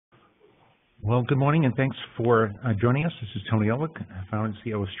Well, good morning, and thanks for joining us. This is Tony Ulwick, founder and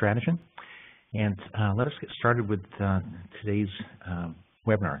CEO of Strategyn. And let us get started with today's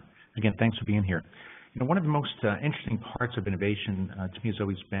webinar. Again, thanks for being here. One of the most interesting parts of innovation to me has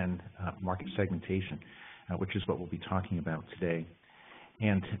always been market segmentation, which is what we'll be talking about today.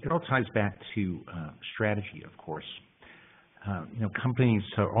 And it all ties back to strategy, of course. Companies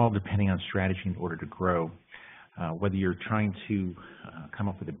are all depending on strategy in order to grow. Whether you're trying to come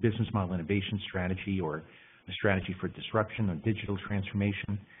up with a business model innovation strategy or a strategy for disruption or digital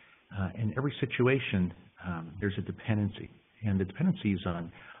transformation, in every situation, there's a dependency. And the dependency is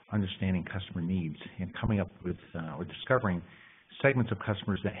on understanding customer needs and coming up with or discovering segments of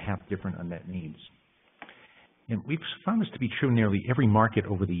customers that have different unmet needs. And we've found this to be true in nearly every market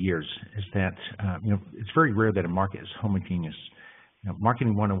over the years, is that it's very rare that a market is homogeneous.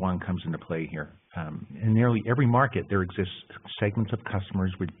 Marketing 101 comes into play here. In nearly every market, there exists segments of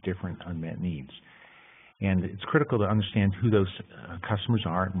customers with different unmet needs. And it's critical to understand who those customers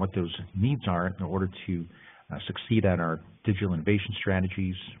are and what those needs are in order to succeed at our digital innovation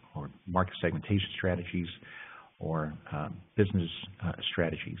strategies or market segmentation strategies or business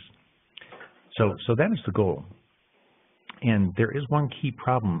strategies. So that is the goal. And there is one key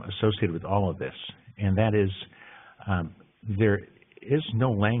problem associated with all of this, and that is there is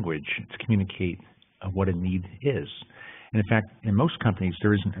no language to communicate what a need is. And in fact, in most companies,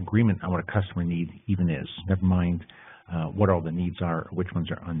 there isn't agreement on what a customer need even is, never mind what all the needs are, which ones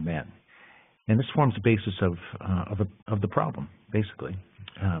are unmet. And this forms the basis of the problem, basically.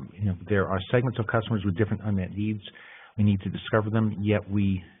 There are segments of customers with different unmet needs. We need to discover them, yet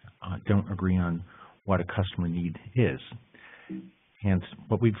we don't agree on what a customer need is. And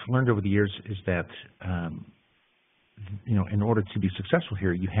what we've learned over the years is that in order to be successful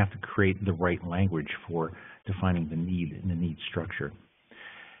here, you have to create the right language for defining the need and the need structure.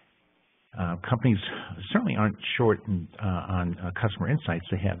 Companies certainly aren't short on customer insights.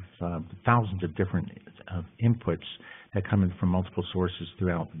 They have thousands of different inputs that come in from multiple sources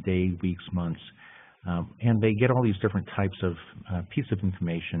throughout the day, weeks, months, and they get all these different types of pieces of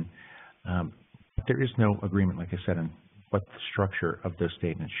information. But there is no agreement, like I said, on what the structure of those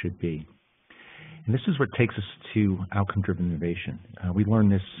statements should be. And this is what takes us to outcome-driven innovation. We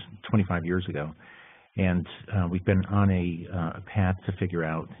learned this 25 years ago, and we've been on a path to figure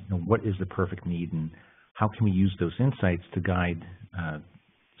out what is the perfect need and how can we use those insights to guide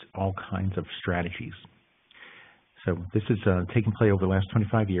all kinds of strategies. So this is taken place over the last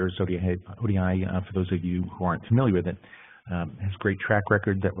 25 years. ODI, for those of you who aren't familiar with it, has a great track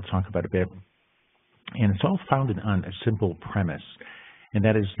record that we'll talk about a bit. And it's all founded on a simple premise. And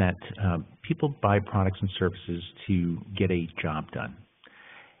that is that people buy products and services to get a job done.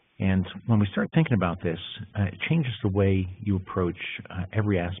 And when we start thinking about this, it changes the way you approach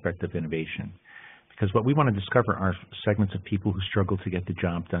every aspect of innovation. Because what we want to discover are segments of people who struggle to get the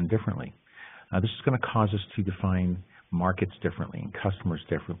job done differently. This is going to cause us to define markets differently, and customers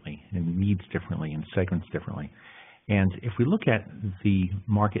differently, and needs differently, and segments differently. And if we look at the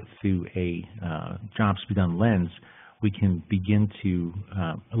market through a jobs to be done lens, we can begin to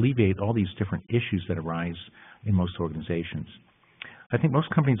alleviate all these different issues that arise in most organizations. I think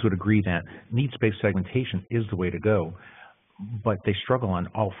most companies would agree that needs-based segmentation is the way to go, but they struggle on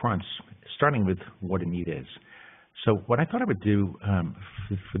all fronts, starting with what a need is. So what I thought I would do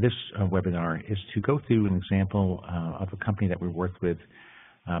for this webinar is to go through an example of a company that we worked with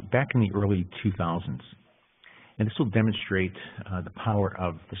back in the early 2000s. And this will demonstrate the power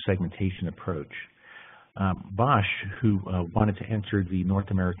of the segmentation approach. Bosch, who wanted to enter the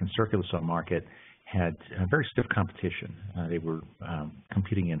North American circular saw market, had very stiff competition. They were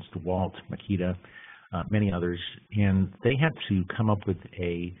competing against DeWalt, Makita, many others, and they had to come up with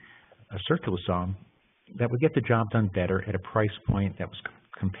a circular saw that would get the job done better at a price point that was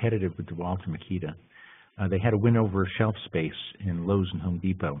competitive with DeWalt and Makita. They had to win over shelf space in Lowe's and Home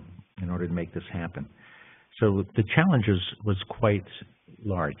Depot in order to make this happen. So the challenges was quite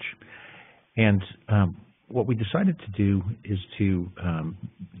large. And what we decided to do is to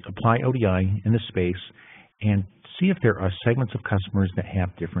apply ODI in this space and see if there are segments of customers that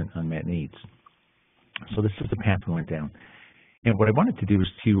have different unmet needs. So this is the path we went down. And what I wanted to do is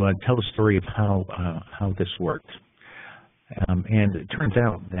to tell the story of how this worked. And it turns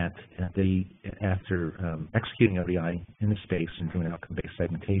out that after executing ODI in this space and doing outcome-based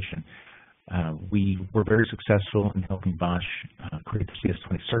segmentation, we were very successful in helping Bosch create the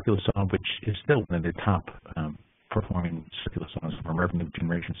CS20 circular saw, which is still one of the top performing circular saws from a revenue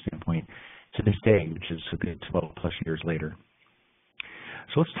generation standpoint to this day, which is a good 12 plus years later.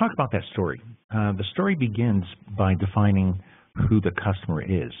 So let's talk about that story. The story begins by defining who the customer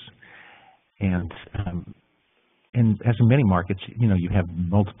is. And as in many markets, you have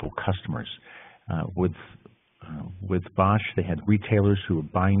multiple customers. With Bosch, they had retailers who were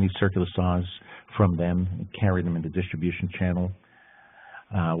buying these circular saws from them and carrying them in the distribution channel.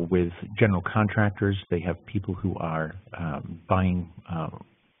 With general contractors, they have people who are buying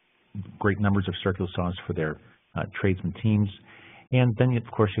great numbers of circular saws for their tradesman teams. And then,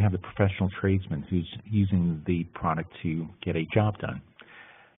 of course, you have the professional tradesman who's using the product to get a job done.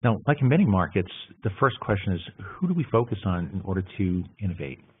 Now, like in many markets, the first question is, who do we focus on in order to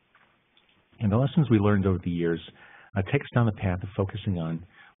innovate? And the lessons we learned over the years take us down the path of focusing on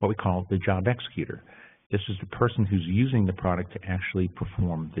what we call the job executor. This is the person who's using the product to actually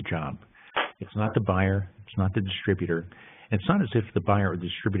perform the job. It's not the buyer, it's not the distributor. It's not as if the buyer or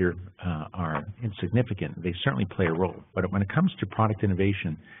distributor are insignificant. They certainly play a role. But when it comes to product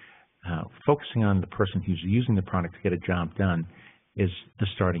innovation, focusing on the person who's using the product to get a job done is the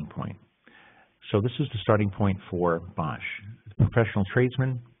starting point. So this is the starting point for Bosch. The professional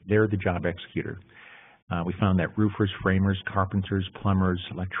tradesmen, they're the job executor. We found that roofers, framers, carpenters, plumbers,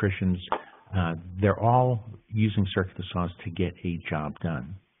 electricians, they're all using circular saws to get a job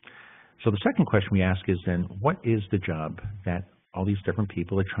done. So the second question we ask is then, what is the job that all these different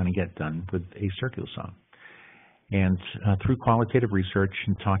people are trying to get done with a circular saw? And through qualitative research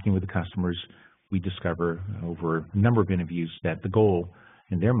and talking with the customers, we discover over a number of interviews that the goal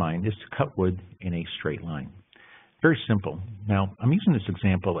in their mind is to cut wood in a straight line. Very simple. Now, I'm using this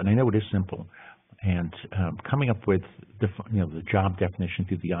example, and I know it is simple, and coming up with the job definition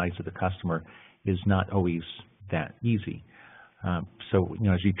through the eyes of the customer is not always that easy. So,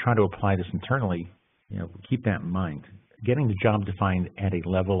 as you try to apply this internally, keep that in mind. Getting the job defined at a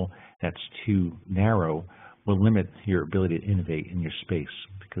level that's too narrow will limit your ability to innovate in your space,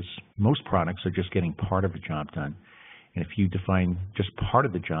 because most products are just getting part of the job done. And if you define just part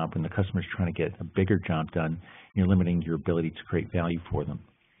of the job when the customer is trying to get a bigger job done, you're limiting your ability to create value for them.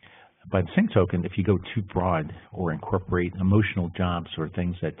 By the same token, if you go too broad or incorporate emotional jobs or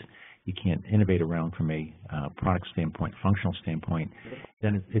things that you can't innovate around from a product standpoint, functional standpoint,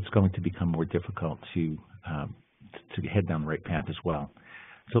 then it's going to become more difficult to head down the right path as well.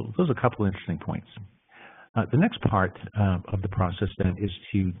 So those are a couple of interesting points. The next part of the process then is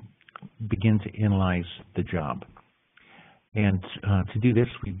to begin to analyze the job. And to do this,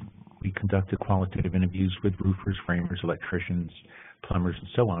 we conducted qualitative interviews with roofers, framers, electricians, plumbers, and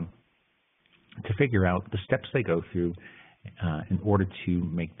so on, to figure out the steps they go through in order to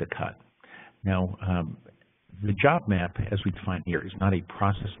make the cut. Now, the job map, as we define here, is not a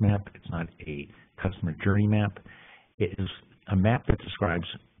process map. It's not a customer journey map. It is a map that describes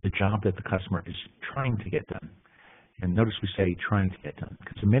the job that the customer is trying to get done. And notice we say trying to get done,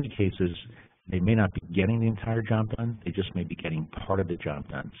 because in many cases, they may not be getting the entire job done. They just may be getting part of the job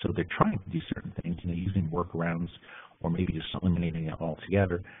done. So they're trying to do certain things, using workarounds, or maybe just eliminating it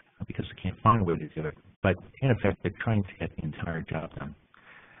altogether because they can't find a way to do it. But in effect, they're trying to get the entire job done.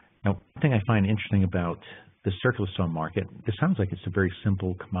 Now, one thing I find interesting about the circular saw market, it sounds like it's a very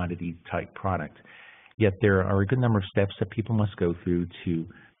simple commodity type product, yet there are a good number of steps that people must go through to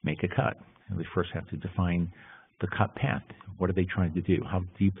make a cut. And they first have to define the cut path. What are they trying to do? How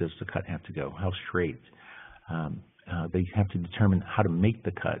deep does the cut have to go? How straight? They have to determine how to make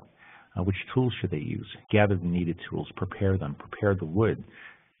the cut. Which tools should they use? Gather the needed tools, prepare them, prepare the wood,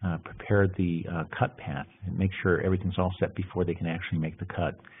 prepare the cut path, and make sure everything's all set before they can actually make the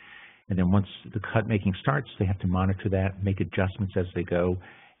cut. And then once the cut making starts, they have to monitor that, make adjustments as they go,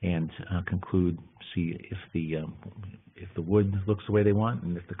 and conclude, see if the wood looks the way they want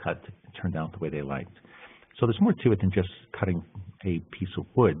and if the cut turned out the way they liked. So there's more to it than just cutting a piece of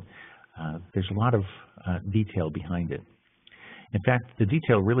wood. There's a lot of detail behind it. In fact, the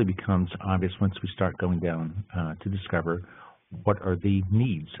detail really becomes obvious once we start going down to discover what are the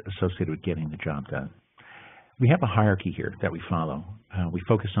needs associated with getting the job done. We have a hierarchy here that we follow. We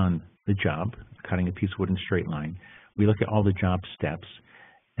focus on the job, cutting a piece of wood in a straight line. We look at all the job steps.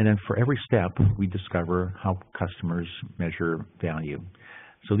 And then for every step, we discover how customers measure value.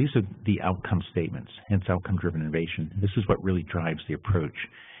 So these are the outcome statements, hence outcome-driven innovation. This is what really drives the approach,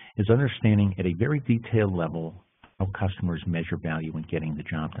 is understanding at a very detailed level how customers measure value when getting the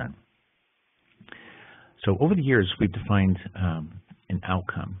job done. So over the years, we've defined an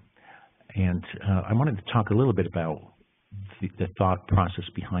outcome. And I wanted to talk a little bit about the thought process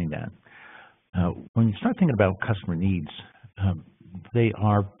behind that. When you start thinking about customer needs, they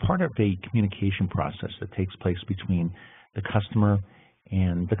are part of a communication process that takes place between the customer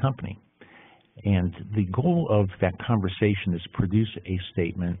and the company. And the goal of that conversation is to produce a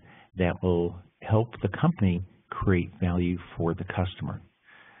statement that will help the company create value for the customer.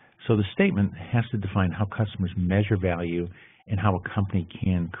 So the statement has to define how customers measure value and how a company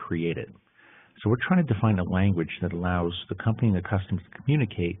can create it. So we're trying to define a language that allows the company and the customers to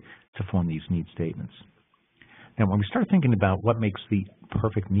communicate to form these need statements. Now, when we start thinking about what makes the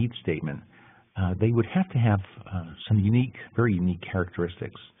perfect need statement, they would have to have some unique, very unique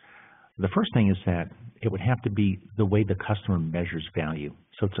characteristics. The first thing is that it would have to be the way the customer measures value.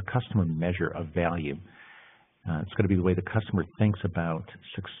 So it's a customer measure of value. It's going to be the way the customer thinks about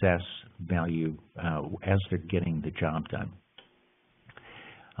success, value, as they're getting the job done.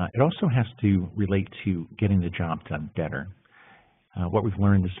 It also has to relate to getting the job done better. What we've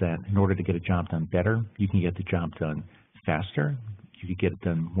learned is that in order to get a job done better, you can get the job done faster, you could get it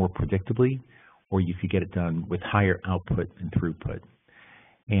done more predictably, or you could get it done with higher output and throughput.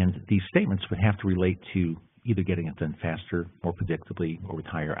 And these statements would have to relate to either getting it done faster, more predictably, or with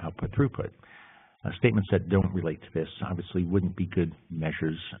higher output throughput. Statements that don't relate to this obviously wouldn't be good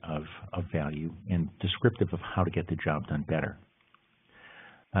measures of value and descriptive of how to get the job done better.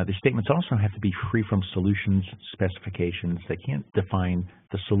 The statements also have to be free from solutions, specifications. They can't define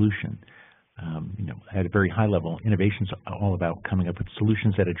the solution. At a very high level, innovation is all about coming up with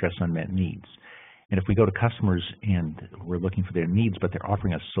solutions that address unmet needs. And if we go to customers and we're looking for their needs, but they're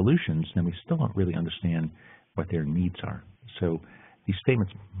offering us solutions, then we still don't really understand what their needs are. So these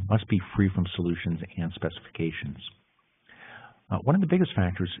statements must be free from solutions and specifications. One of the biggest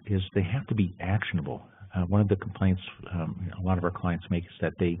factors is they have to be actionable. One of the complaints a lot of our clients make is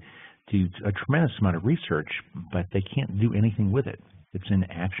that they do a tremendous amount of research, but they can't do anything with it. It's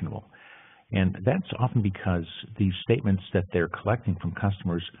inactionable. And that's often because these statements that they're collecting from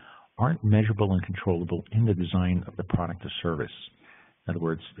customers aren't measurable and controllable in the design of the product or service. In other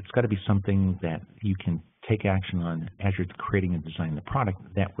words, it's got to be something that you can take action on as you're creating and designing the product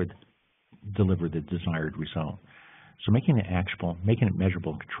that would deliver the desired result. So making it actionable, making it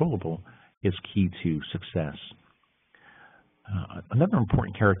measurable and controllable is key to success. Another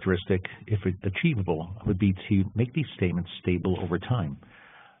important characteristic, if achievable, would be to make these statements stable over time.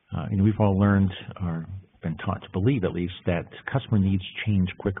 We've all learned, or been taught to believe at least, that customer needs change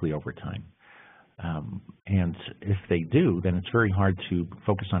quickly over time. And if they do, then it's very hard to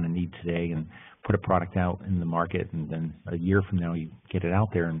focus on a need today and put a product out in the market, and then a year from now you get it out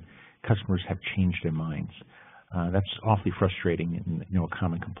there and customers have changed their minds. That's awfully frustrating and a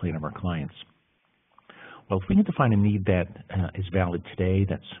common complaint of our clients. Well, if we can define a need that is valid today,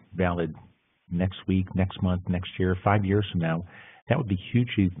 that's valid next week, next month, next year, 5 years from now, that would be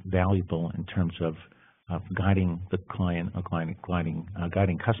hugely valuable in terms of guiding the client,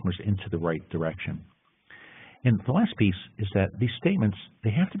 guiding customers into the right direction. And the last piece is that these statements,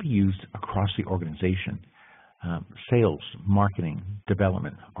 they have to be used across the organization. Sales, marketing,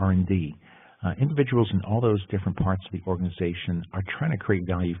 development, R&D. Individuals in all those different parts of the organization are trying to create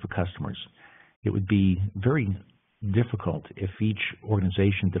value for customers. It would be very difficult if each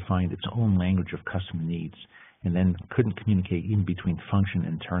organization defined its own language of customer needs and then couldn't communicate even between function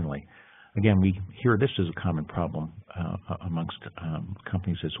internally. Again, we hear this as a common problem amongst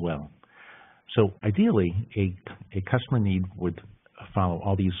companies as well. So ideally, a customer need would follow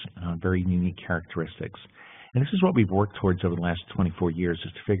all these very unique characteristics. And this is what we've worked towards over the last 24 years,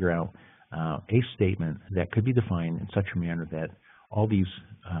 is to figure out a statement that could be defined in such a manner that all these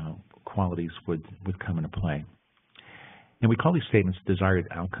qualities would come into play. And we call these statements desired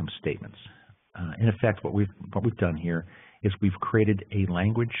outcome statements. In effect, what we've done here is we've created a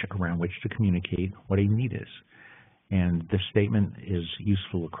language around which to communicate what a need is. And this statement is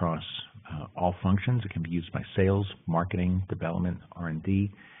useful across all functions. It can be used by sales, marketing, development,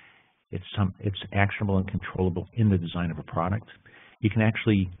 R&D. It's actionable and controllable in the design of a product. You can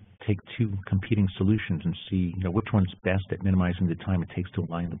actually take two competing solutions and see which one's best at minimizing the time it takes to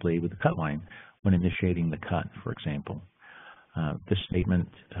align the blade with the cut line when initiating the cut, for example. This statement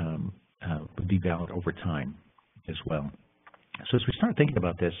would be valid over time as well. So as we start thinking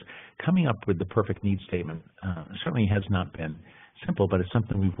about this, coming up with the perfect need statement certainly has not been simple, but it's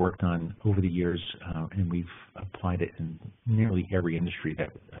something we've worked on over the years, and we've applied it in nearly every industry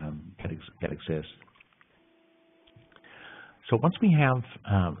that exists. So once we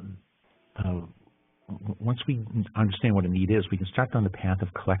understand what a need is, we can start down the path of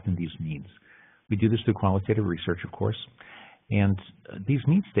collecting these needs. We do this through qualitative research, of course, and these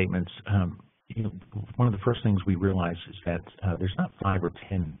need statements, one of the first things we realize is that there's not 5 or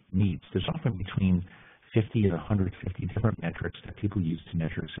 10 needs. There's often between 50 and 150 different metrics that people use to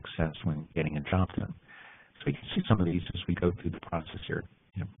measure success when getting a job done. So you can see some of these as we go through the process here.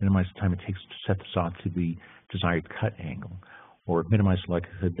 Minimize the time it takes to set the saw to the desired cut angle, or minimize the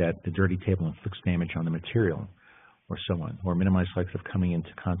likelihood that the dirty table inflicts damage on the material, or so on, or minimize likelihood of coming into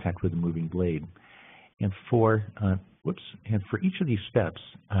contact with a moving blade. And for each of these steps,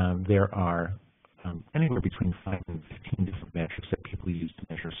 there are anywhere between 5 and 15 different metrics that people use to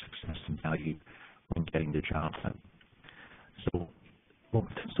measure success and value when getting the job done. So what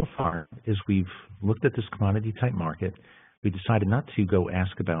we've done so far is we've looked at this commodity type market. We decided not to go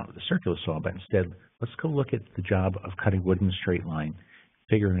ask about the circular saw, but instead, let's go look at the job of cutting wood in a straight line,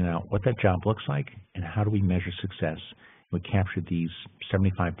 figuring out what that job looks like and how do we measure success. We captured these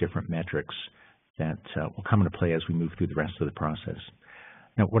 75 different metrics that will come into play as we move through the rest of the process.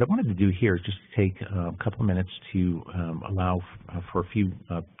 Now, what I wanted to do here is just take a couple of minutes to allow for a few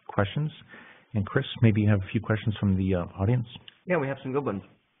questions. And Chris, maybe you have a few questions from the audience? Yeah, we have some good ones.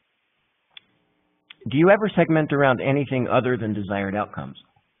 Do you ever segment around anything other than desired outcomes?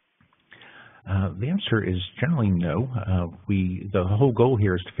 The answer is generally no. The whole goal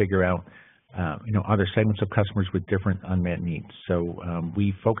here is to figure out, are there segments of customers with different unmet needs? So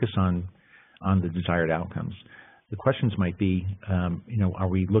we focus on the desired outcomes. The questions might be, are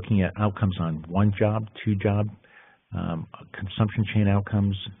we looking at outcomes on one job, two job, consumption chain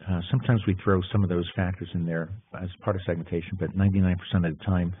outcomes? Sometimes we throw some of those factors in there as part of segmentation, but 99% of the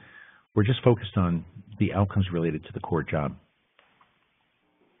time, we're just focused on the outcomes related to the core job.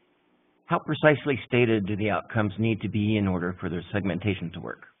 How precisely stated do the outcomes need to be in order for the segmentation to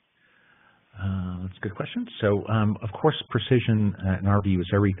work? That's a good question. So, of course, precision, in our view, is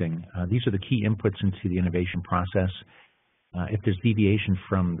everything. These are the key inputs into the innovation process. If there's deviation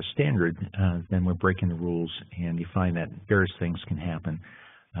from the standard, then we're breaking the rules, and you find that various things can happen.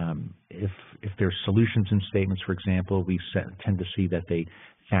 If there's solutions in statements, for example, we tend to see that they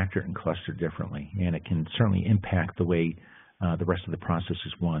factor and cluster differently, and it can certainly impact the way the rest of the process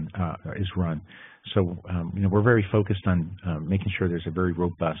is run. So, we're very focused on making sure there's a very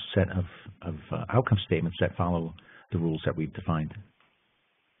robust set of outcome statements that follow the rules that we've defined.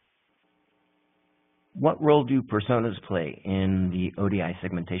 What role do personas play in the ODI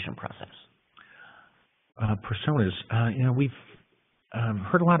segmentation process? Personas, we've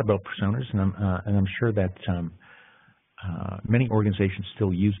heard a lot about personas, and I'm sure that many organizations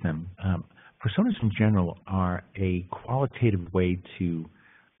still use them. Personas in general are a qualitative way to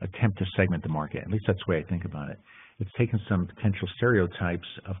attempt to segment the market. At least that's the way I think about it. It's taken some potential stereotypes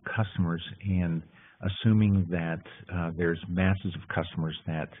of customers and assuming that there's masses of customers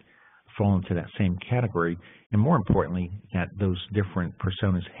that fall into that same category, and more importantly, that those different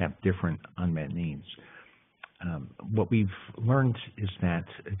personas have different unmet needs. What we've learned is that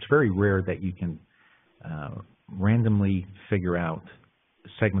it's very rare that you can randomly figure out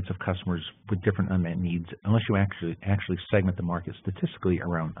segments of customers with different unmet needs unless you actually segment the market statistically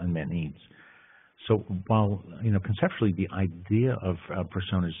around unmet needs. So while conceptually the idea of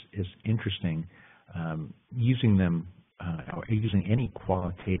personas is interesting, using them using any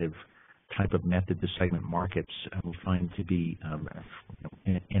qualitative type of method to segment markets we find to be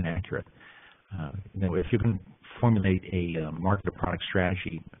inaccurate. If you can formulate a market or product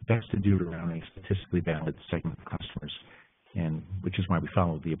strategy, best to do it around a statistically valid segment of customers, and which is why we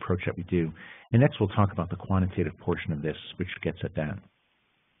follow the approach that we do. And next we'll talk about the quantitative portion of this, which gets at that.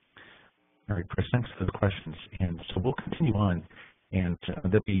 All right, Chris, thanks for the questions. And so we'll continue on, and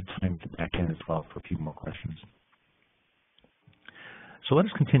there'll be time at the back end as well for a few more questions. So let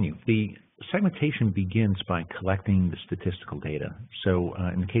us continue. The segmentation begins by collecting the statistical data. So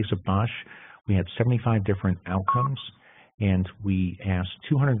in the case of Bosch, we had 75 different outcomes, and we asked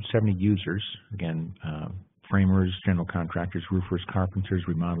 270 users, again, framers, general contractors, roofers, carpenters,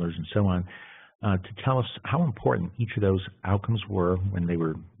 remodelers, and so on, to tell us how important each of those outcomes were when they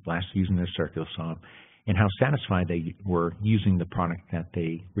were last using their circular saw, and how satisfied they were using the product that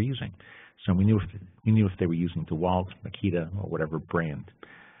they were using. So we knew if they were using DeWalt, Makita, or whatever brand.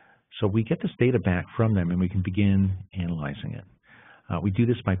 So we get this data back from them, and we can begin analyzing it. We do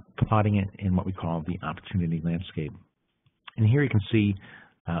this by plotting it in what we call the opportunity landscape. And here you can see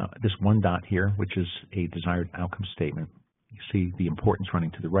this one dot here, which is a desired outcome statement. You see the importance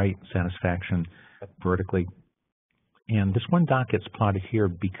running to the right, satisfaction vertically. And this one dot gets plotted here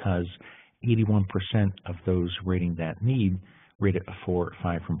because 81% of those rating that need rate it a 4 or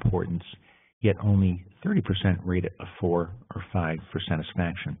 5 for importance, yet only 30% rate it a 4 or 5 for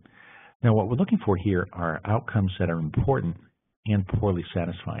satisfaction. Now, what we're looking for here are outcomes that are important and poorly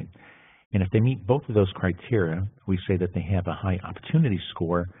satisfied. And if they meet both of those criteria, we say that they have a high opportunity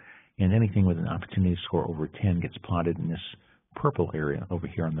score, and anything with an opportunity score over 10 gets plotted in this purple area over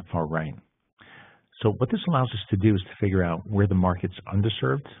here on the far right. So what this allows us to do is to figure out where the market's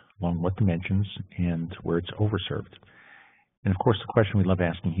underserved, along what dimensions, and where it's overserved. And of course, the question we love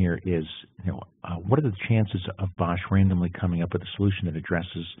asking here is, what are the chances of Bosch randomly coming up with a solution that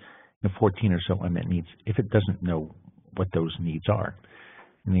addresses 14 or so unmet needs if it doesn't know what those needs are?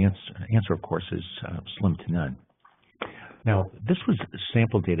 And the answer of course, is slim to none. Now, this was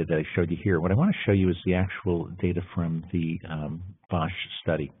sample data that I showed you here. What I want to show you is the actual data from the Bosch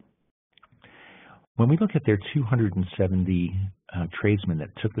study. When we look at their 270 tradesmen that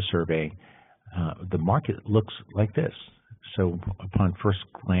took the survey, the market looks like this. So upon first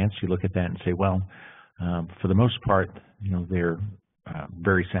glance, you look at that and say, well, for the most part, they're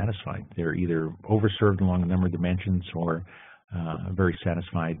very satisfied. They're either overserved along a number of dimensions or very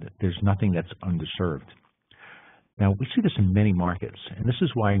satisfied. There's nothing that's underserved. Now, we see this in many markets, and this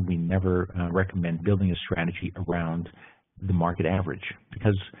is why we never recommend building a strategy around the market average,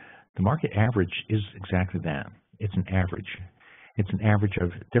 because the market average is exactly that. It's an average. It's an average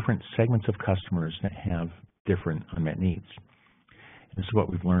of different segments of customers that have different unmet needs. And this is what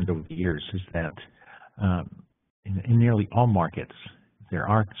we've learned over the years, is that in nearly all markets, there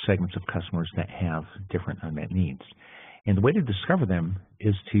are segments of customers that have different unmet needs. And the way to discover them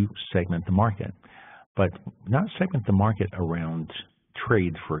is to segment the market, but not segment the market around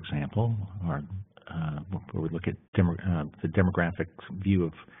trade, for example, or where we look at the demographic view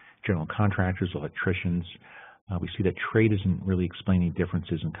of general contractors, electricians. We see that trade isn't really explaining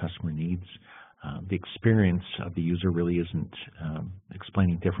differences in customer needs. The experience of the user really isn't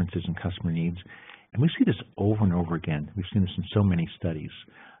explaining differences in customer needs. And we see this over and over again. We've seen this in so many studies.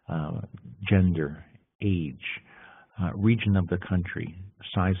 Gender, age, region of the country,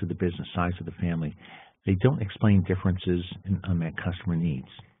 size of the business, size of the family. They don't explain differences in unmet customer needs.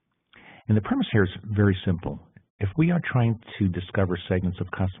 And the premise here is very simple. If we are trying to discover segments of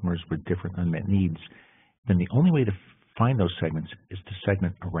customers with different unmet needs, then the only way to find those segments is to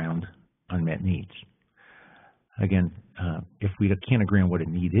segment around unmet needs. Again, if we can't agree on what a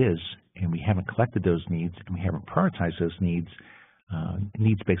need is, and we haven't collected those needs, and we haven't prioritized those needs,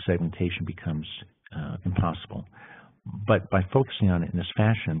 needs-based segmentation becomes impossible. But by focusing on it in this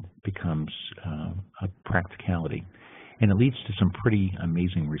fashion becomes a practicality, and it leads to some pretty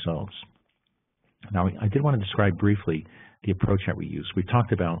amazing results. Now, I did want to describe briefly the approach that we use. We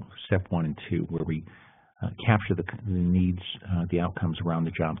talked about step 1 and 2, where we capture the needs, the outcomes around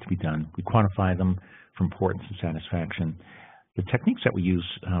the job to be done. We quantify them for importance and satisfaction. The techniques that we use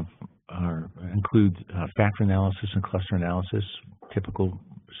include factor analysis and cluster analysis, typical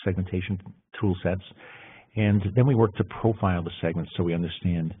segmentation tool sets. And then we work to profile the segments so we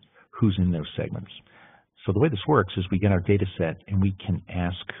understand who's in those segments. So the way this works is we get our data set and we can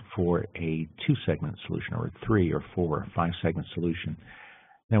ask for a 2-segment solution or a 3 or 4 or 5-segment solution.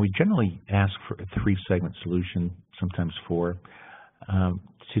 Now we generally ask for a 3-segment solution, sometimes 4,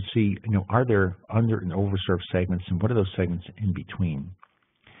 to see, are there under and overserved segments and what are those segments in between?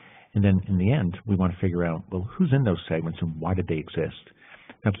 And then in the end, we want to figure out, well, who's in those segments and why did they exist?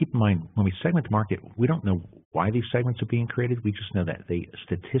 Now keep in mind, when we segment the market, we don't know why these segments are being created. We just know that they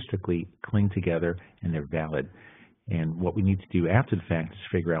statistically cling together and they're valid. And what we need to do after the fact is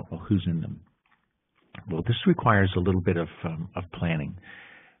figure out, well, who's in them? Well, this requires a little bit of planning,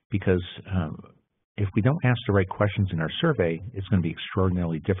 because if we don't ask the right questions in our survey, it's going to be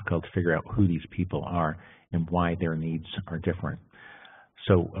extraordinarily difficult to figure out who these people are and why their needs are different.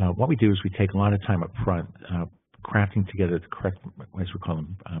 So what we do is we take a lot of time up front crafting together the correct, as we call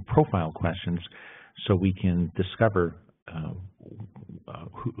them, profile questions, so we can discover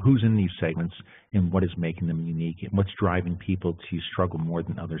who's in these segments and what is making them unique and what's driving people to struggle more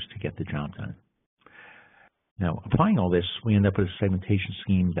than others to get the job done. Now, applying all this, we end up with a segmentation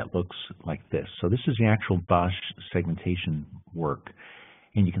scheme that looks like this. So this is the actual Bosch segmentation work.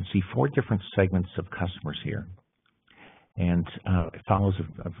 And you can see 4 different segments of customers here. And it follows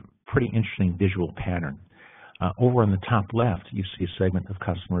a pretty interesting visual pattern. Over on the top left, you see a segment of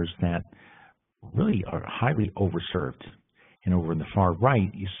customers that really are highly overserved. And over in the far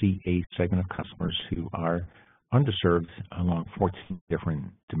right, you see a segment of customers who are underserved along 14 different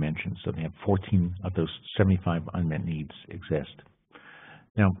dimensions. So they have 14 of those 75 unmet needs exist.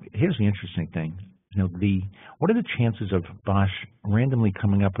 Now, here's the interesting thing. What are the chances of Bosch randomly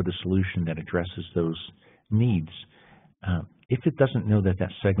coming up with a solution that addresses those needs if it doesn't know that that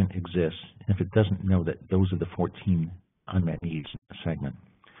segment exists, and if it doesn't know that those are the 14 unmet needs in the segment?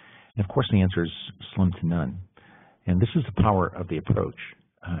 And of course, the answer is slim to none. And this is the power of the approach.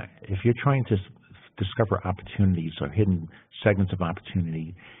 If you're trying to discover opportunities or hidden segments of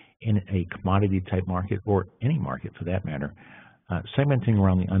opportunity in a commodity type market, or any market for that matter, segmenting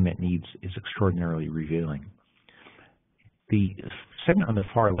around the unmet needs is extraordinarily revealing. The segment on the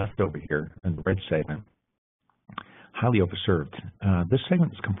far left over here, in the red segment, highly overserved. This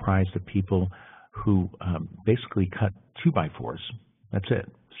segment is comprised of people who basically cut 2x4s. That's it.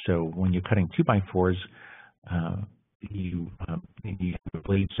 So when you're cutting 2x4s, you have a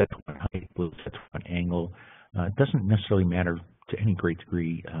blade set to one height, blade set to one angle. It doesn't necessarily matter to any great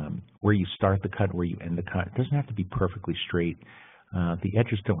degree where you start the cut, where you end the cut. It doesn't have to be perfectly straight. The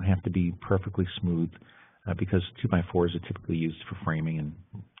edges don't have to be perfectly smooth because 2x4s are typically used for framing and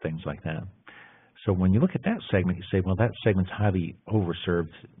things like that. So when you look at that segment, you say, well, that segment's highly overserved.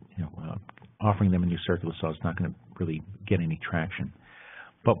 Offering them a new circular saw is not going to really get any traction.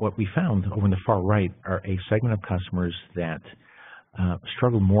 But what we found over in the far right are a segment of customers that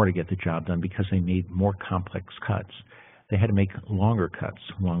struggle more to get the job done because they made more complex cuts. They had to make longer cuts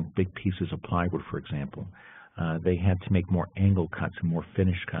along big pieces of plywood, for example. They had to make more angle cuts and more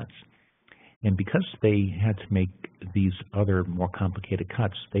finished cuts. And because they had to make these other more complicated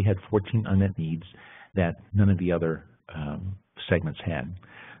cuts, they had 14 unmet needs that none of the other segments had.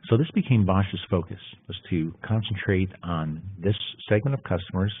 So this became Bosch's focus, was to concentrate on this segment of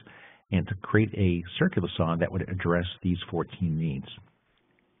customers and to create a circular saw that would address these 14 needs.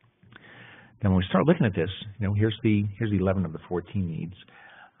 Now, when we start looking at this, here's the 11 of the 14 needs.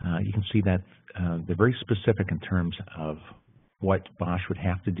 You can see that they're very specific in terms of what Bosch would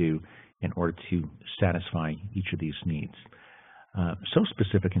have to do in order to satisfy each of these needs. So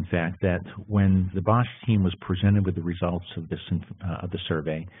specific, in fact, that when the Bosch team was presented with the results of this of the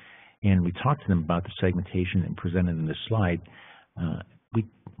survey, and we talked to them about the segmentation and presented in this slide,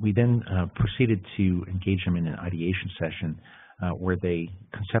 we then proceeded to engage them in an ideation session where they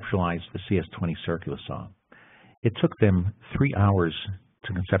conceptualized the CS20 circular saw. It took them 3 hours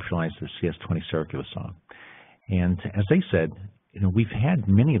to conceptualize the CS20 circular saw. And as they said, we've had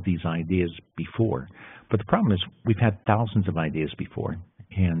many of these ideas before, but the problem is we've had thousands of ideas before.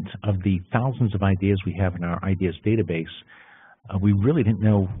 And of the thousands of ideas we have in our ideas database, we really didn't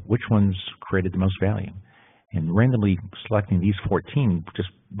know which ones created the most value. And randomly selecting these 14 just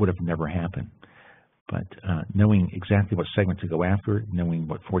would have never happened. But knowing exactly what segment to go after, knowing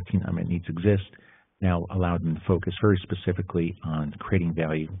what 14 unmet needs exist, now allowed them to focus very specifically on creating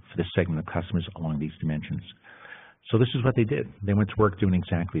value for this segment of customers along these dimensions. So this is what they did. They went to work doing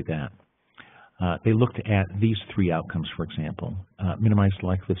exactly that. They looked at these 3 outcomes, for example. Minimize the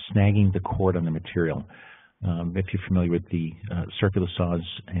likelihood of snagging the cord on the material. If you're familiar with the circular saws,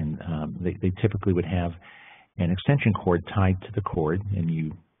 and they typically would have an extension cord tied to the cord,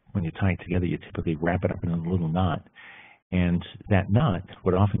 and when you tie it together, you typically wrap it up in a little knot. And that knot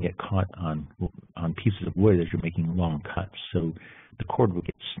would often get caught on pieces of wood as you're making long cuts. So the cord would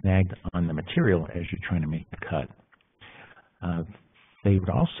get snagged on the material as you're trying to make the cut. They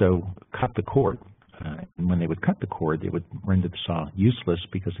would also cut the cord. And when they would cut the cord, they would render the saw useless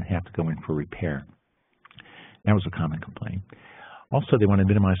because it had to go in for repair. That was a common complaint. Also, they want to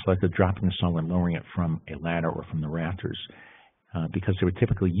minimize the likelihood of dropping the saw when lowering it from a ladder or from the rafters, because they would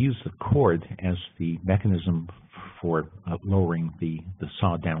typically use the cord as the mechanism for lowering the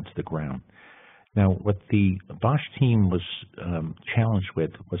saw down to the ground. Now, what the Bosch team was challenged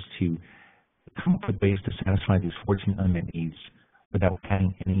with was to come up with ways to satisfy these 14 unmet needs without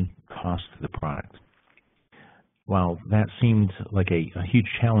adding any cost to the product. While that seemed like a huge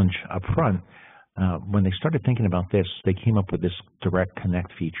challenge up front, when they started thinking about this, they came up with this direct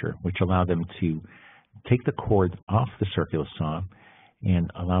connect feature, which allowed them to take the cord off the circular saw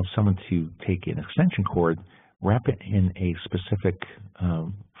and allow someone to take an extension cord, wrap it in a specific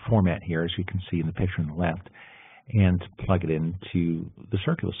format here, as you can see in the picture on the left, and plug it into the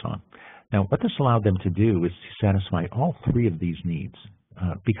circular saw. Now, what this allowed them to do is to satisfy all 3 of these needs.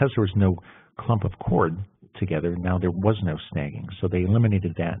 Because there was no clump of cord together, now there was no snagging. So they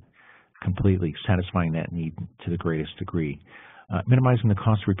eliminated that completely, satisfying that need to the greatest degree. Minimizing the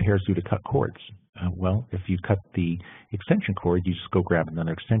cost of repairs due to cut cords. Well, if you cut the extension cord, you just go grab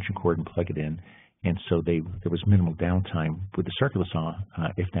another extension cord and plug it in. And so there was minimal downtime with the circular saw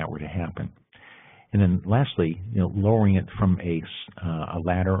if that were to happen. And then lastly, lowering it from a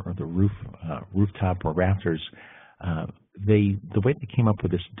ladder or the rooftop or rafters, the way they came up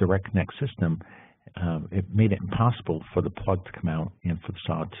with this direct connect system, it made it impossible for the plug to come out and for the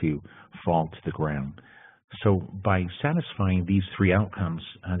saw to fall to the ground. So by satisfying these 3 outcomes,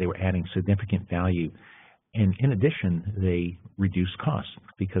 they were adding significant value. And in addition, they reduced costs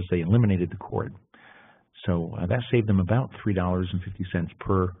because they eliminated the cord. So that saved them about $3.50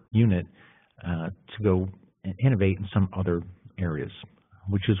 per unit to go and innovate in some other areas,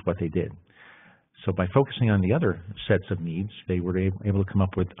 which is what they did. So by focusing on the other sets of needs, they were able to come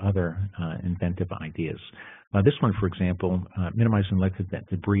up with other inventive ideas. This one, for example, minimizing the likelihood that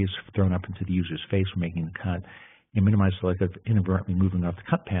debris is thrown up into the user's face when making the cut, and minimize the likelihood of inadvertently moving off the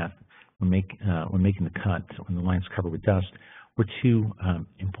cut path when making the cut, when the line's covered with dust, were two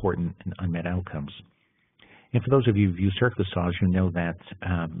important and unmet outcomes. And for those of you who've used circular saws, you know that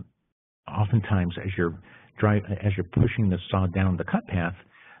oftentimes as you're pushing the saw down the cut path,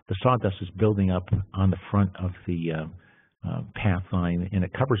 the sawdust is building up on the front of the path line, and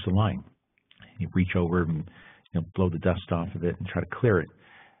it covers the line. You reach over and blow the dust off of it and try to clear it,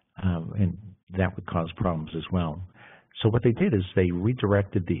 and that would cause problems as well. So what they did is they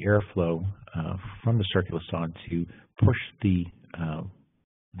redirected the airflow from the circular saw to push the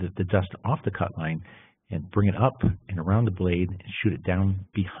dust off the cut line and bring it up and around the blade and shoot it down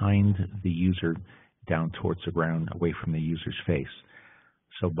behind the user, down towards the ground, away from the user's face.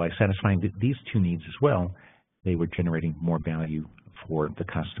 So by satisfying these two needs as well, they were generating more value for the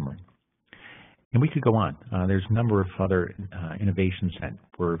customer. And we could go on. There's a number of other innovations that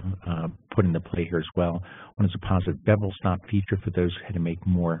were put into play here as well. One is a positive bevel stop feature for those who had to make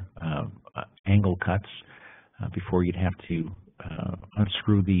more angle cuts before you'd have to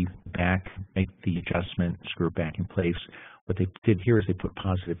unscrew the back, make the adjustment, screw it back in place. What they did here is they put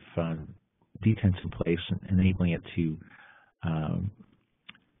positive detents in place, enabling it to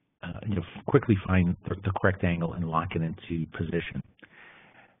quickly find the correct angle and lock it into position.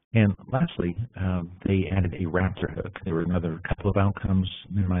 And lastly, they added a raptor hook. There were another couple of outcomes: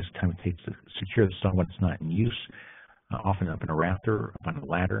 minimize the time it takes to secure the saw when it's not in use, often up in a rafter, up on a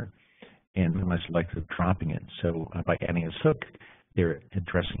ladder, and minimize the likelihood of dropping it. So by adding this hook, they're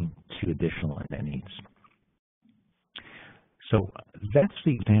addressing two additional unmet needs. So that's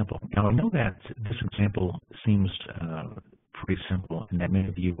the example. Now, I know that this example seems pretty simple, and that many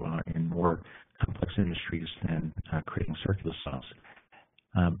of you are in more complex industries than creating circular saws.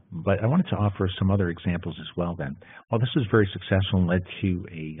 But I wanted to offer some other examples as well then. While this is very successful and led to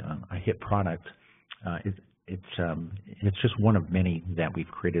a hit product, it's just one of many that we've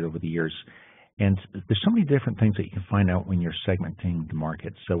created over the years. And there's so many different things that you can find out when you're segmenting the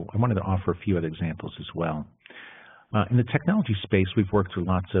market. So I wanted to offer a few other examples as well. In the technology space, we've worked with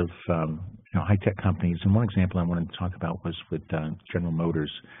lots of high-tech companies, and one example I wanted to talk about was with General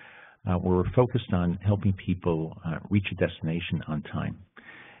Motors, where we're focused on helping people reach a destination on time.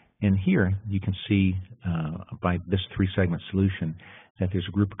 And here you can see by this three-segment solution that there's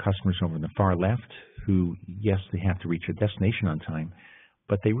a group of customers over in the far left who, yes, they have to reach a destination on time,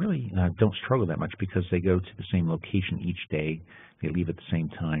 but they really don't struggle that much because they go to the same location each day, they leave at the same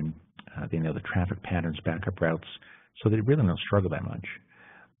time, they know the traffic patterns, backup routes, so they really don't struggle that much.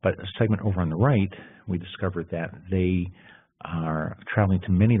 But a segment over on the right, we discovered that they are traveling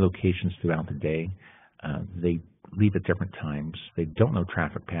to many locations throughout the day. They leave at different times. They don't know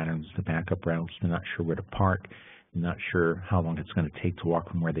traffic patterns, the backup routes. They're not sure where to park. They're not sure how long it's going to take to walk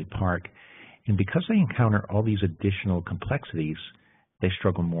from where they park. And because they encounter all these additional complexities, they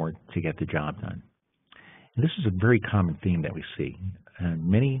struggle more to get the job done. And this is a very common theme that we see. In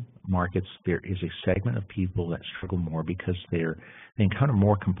many markets, there is a segment of people that struggle more because they encounter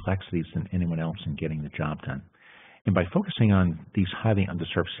more complexities than anyone else in getting the job done. And by focusing on these highly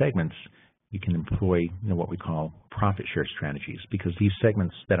underserved segments, you can employ what we call profit share strategies, because these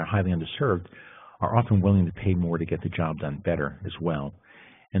segments that are highly underserved are often willing to pay more to get the job done better as well.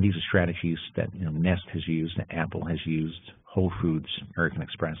 And these are strategies that Nest has used, that Apple has used, Whole Foods, American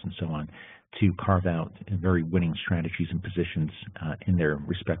Express, and so on, to carve out very winning strategies and positions in their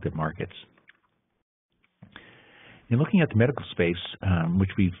respective markets. In looking at the medical space,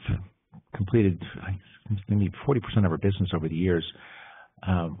 which we've completed maybe 40% of our business over the years,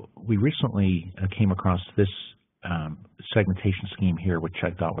 we recently came across this segmentation scheme here, which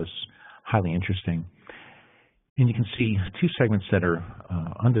I thought was highly interesting. And you can see two segments that are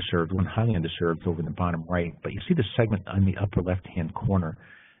underserved, one highly underserved over in the bottom right, but you see the segment on the upper left-hand corner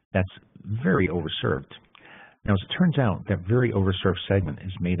that's very overserved. Now, as it turns out, that very overserved segment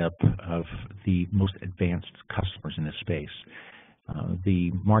is made up of the most advanced customers in this space.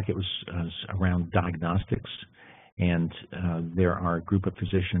 The market was around diagnostics, and there are a group of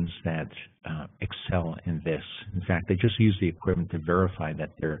physicians that excel in this. In fact, they just use the equipment to verify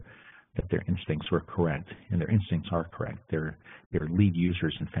that their instincts were correct, and their instincts are correct. They're lead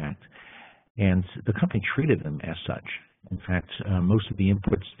users, in fact. And the company treated them as such. In fact, most of the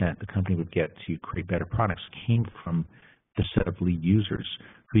inputs that the company would get to create better products came from the set of lead users,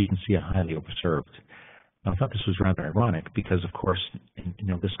 who you can see are highly overserved. Now, I thought this was rather ironic because, of course,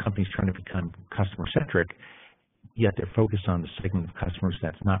 this company is trying to become customer-centric, yet they're focused on the segment of customers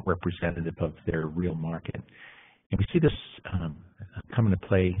that's not representative of their real market. And we see this come into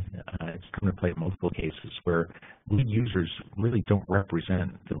play. It's come into play in multiple cases where lead users really don't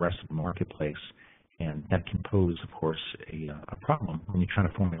represent the rest of the marketplace, And that can pose, of course, a problem when you're trying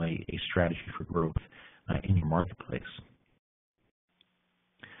to formulate a strategy for growth in your marketplace.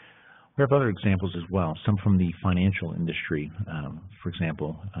 We have other examples as well, some from the financial industry, for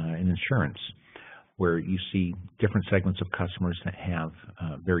example, in insurance, where you see different segments of customers that have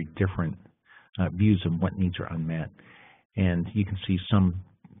very different views of what needs are unmet. And you can see some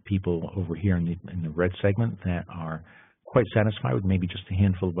people over here in the red segment that are quite satisfied with maybe just a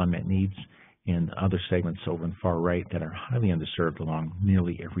handful of unmet needs, and other segments over in the far right that are highly underserved along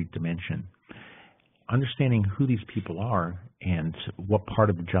nearly every dimension. Understanding who these people are and what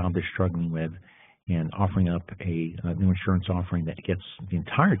part of the job they're struggling with, and offering up a new insurance offering that gets the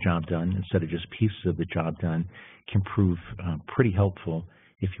entire job done instead of just pieces of the job done, can prove pretty helpful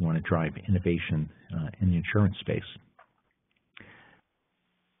if you want to drive innovation in the insurance space.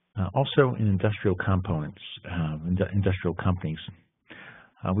 Also in industrial components, industrial companies,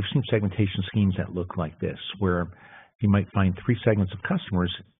 we've seen segmentation schemes that look like this, where you might find three segments of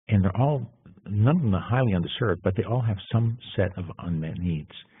customers, and none of them are highly underserved, but they all have some set of unmet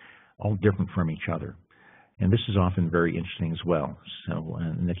needs, all different from each other. And this is often very interesting as well. So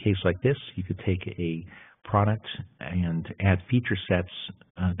in a case like this, you could take a product and add feature sets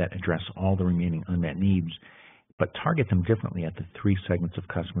that address all the remaining unmet needs, but target them differently at the three segments of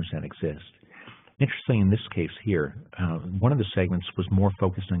customers that exist. Interestingly, in this case here, one of the segments was more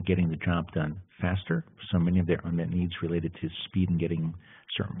focused on getting the job done faster. So many of their unmet needs related to speed and getting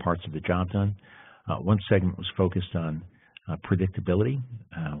certain parts of the job done. One segment was focused on predictability,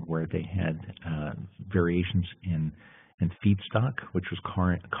 where they had variations in feedstock, which was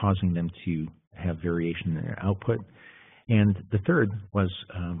causing them to have variation in their output. And the third was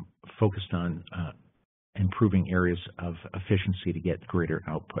focused on improving areas of efficiency to get greater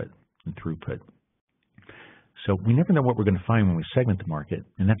output and throughput. So we never know what we're going to find when we segment the market,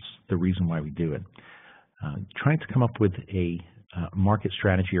 and that's the reason why we do it. Trying to come up with a market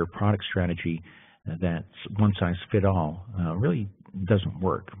strategy or product strategy that's one size fit all really doesn't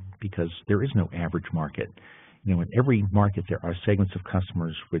work, because there is no average market. You know, in every market there are segments of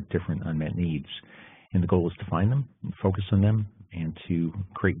customers with different unmet needs, and the goal is to find them and focus on them and to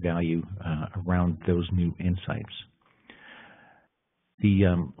create value around those new insights. The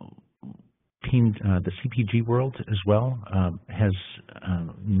CPG world as well has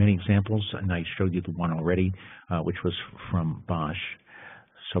many examples, and I showed you the one already, which was from Bosch,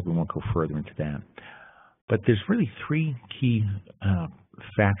 so we won't go further into that. But there's really three key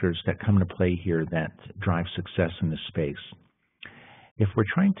factors that come into play here that drive success in this space. If we're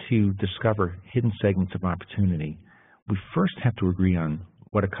trying to discover hidden segments of opportunity, we first have to agree on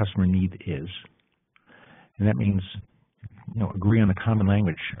what a customer need is, and that means agree on a common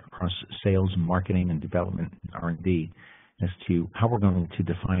language across sales and marketing and development and R&D as to how we're going to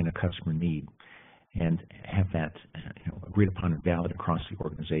define a customer need, and have that agreed upon and valid across the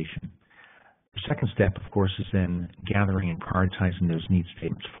organization. The second step, of course, is then gathering and prioritizing those need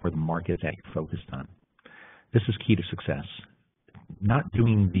statements for the market that you're focused on. This is key to success. Not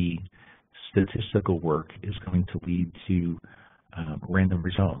doing the statistical work is going to lead to random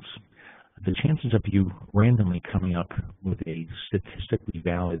results. The chances of you randomly coming up with a statistically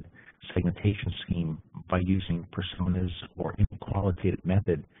valid segmentation scheme by using personas or any qualitative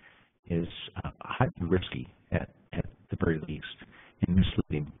method is highly risky at the very least, and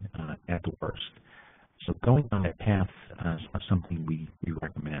misleading at the worst. So going on that path is not something we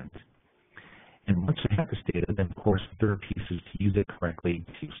recommend. And once you have this data, then of course the third piece is to use it correctly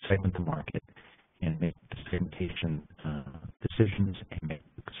to segment the market and make the segmentation decisions and make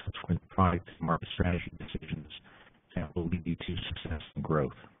subsequent product and market strategy decisions that will lead you to success and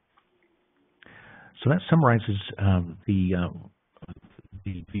growth. So that summarizes the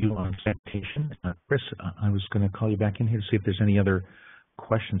view on segmentation. Chris, I was going to call you back in here to see if there's any other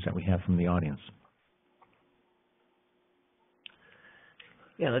questions that we have from the audience.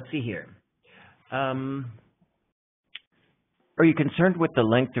 Yeah, let's see here. Are you concerned with the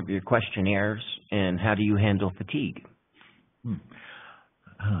length of your questionnaires, and how do you handle fatigue?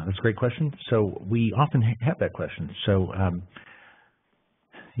 That's a great question. So we often have that question. So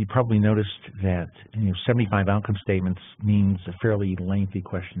you probably noticed that 75 outcome statements means a fairly lengthy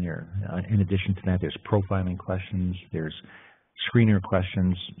questionnaire. In addition to that, there's profiling questions, there's screener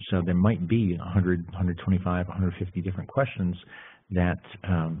questions, so there might be 100, 125, 150 different questions that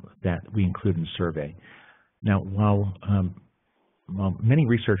we include in the survey. Now, while many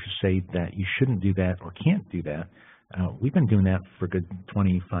researchers say that you shouldn't do that or can't do that, we've been doing that for a good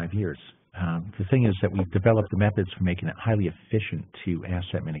 25 years. The thing is that we've developed the methods for making it highly efficient to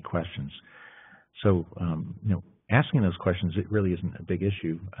ask that many questions. So, asking those questions, it really isn't a big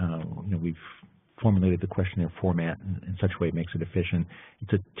issue. We've formulated the questionnaire format in such a way it makes it efficient.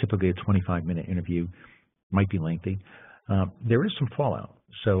 It's typically a 25-minute interview, might be lengthy. There is some fallout.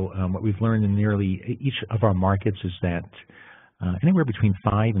 So what we've learned in nearly each of our markets is that anywhere between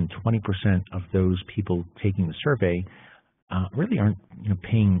 5 and 20% of those people taking the survey really aren't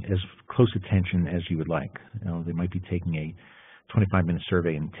paying as close attention as you would like. They might be taking a 25-minute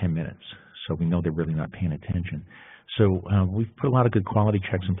survey in 10 minutes, so we know they're really not paying attention. So we've put a lot of good quality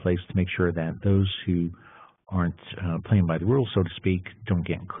checks in place to make sure that those who aren't playing by the rules, so to speak, don't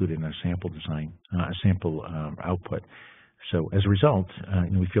get included in our sample design, sample output. So as a result,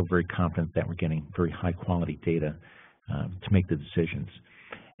 we feel very confident that we're getting very high quality data to make the decisions.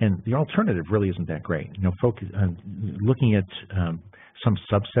 And the alternative really isn't that great. Looking at some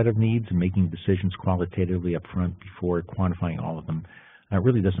subset of needs and making decisions qualitatively up front before quantifying all of them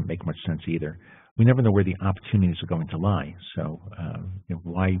really doesn't make much sense either. We never know where the opportunities are going to lie. So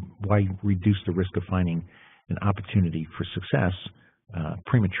why reduce the risk of finding an opportunity for success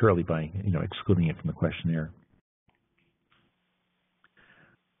prematurely by excluding it from the questionnaire?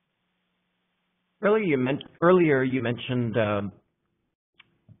 Earlier you mentioned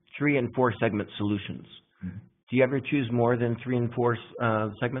 3 and 4 segment solutions. Mm-hmm. Do you ever choose more than 3 and 4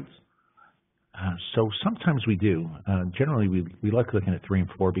 segments? So sometimes we do. Generally, we like looking at 3 and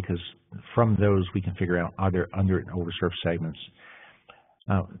 4 because from those we can figure out are there under and overserved segments.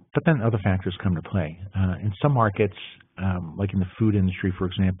 But then other factors come to play. In some markets, like in the food industry, for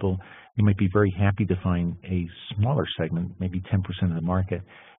example, you might be very happy to find a smaller segment, maybe 10% of the market,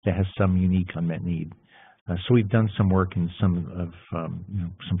 that has some unique unmet need. So we've done some work in some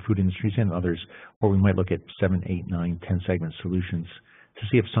food industries and others where we might look at 7, 8, 9, 10 segment solutions to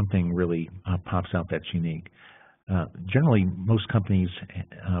see if something really pops out that's unique. Generally, most companies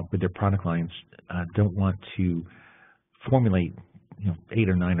with their product lines don't want to formulate 8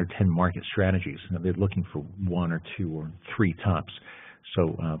 or 9 or 10 market strategies. They're looking for 1 or 2 or 3 tops.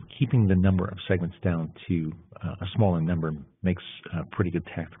 So keeping the number of segments down to a smaller number makes pretty good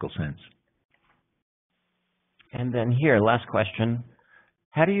tactical sense. And then here, last question.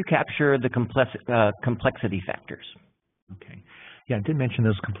 How do you capture the complexity factors? Okay. Yeah, I did mention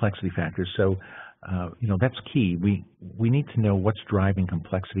those complexity factors. So, that's key. We need to know what's driving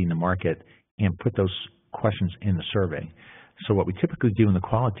complexity in the market and put those questions in the survey. So what we typically do in the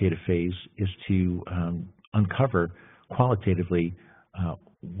qualitative phase is to uncover qualitatively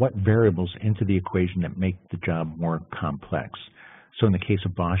what variables into the equation that make the job more complex. So in the case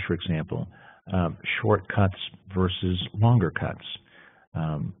of Bosch, for example, short cuts versus longer cuts,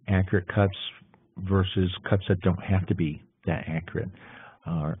 accurate cuts versus cuts that don't have to be that accurate,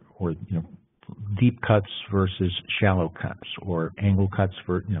 or deep cuts versus shallow cuts, or angle cuts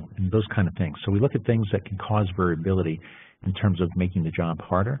and those kind of things. So we look at things that can cause variability in terms of making the job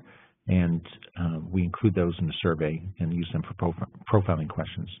harder, and we include those in the survey and use them for profiling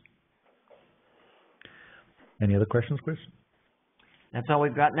questions. Any other questions, Chris? That's all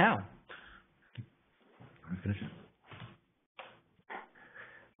we've got now. Finish.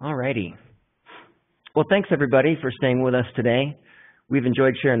 All righty. Well, thanks everybody for staying with us today. We've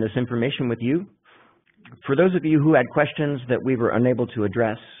enjoyed sharing this information with you. For those of you who had questions that we were unable to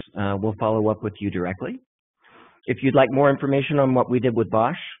address, we'll follow up with you directly. If you'd like more information on what we did with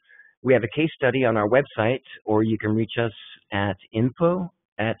Bosch, we have a case study on our website, or you can reach us at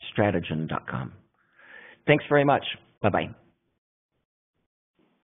info@strategyn.com. Thanks very much. Bye-bye.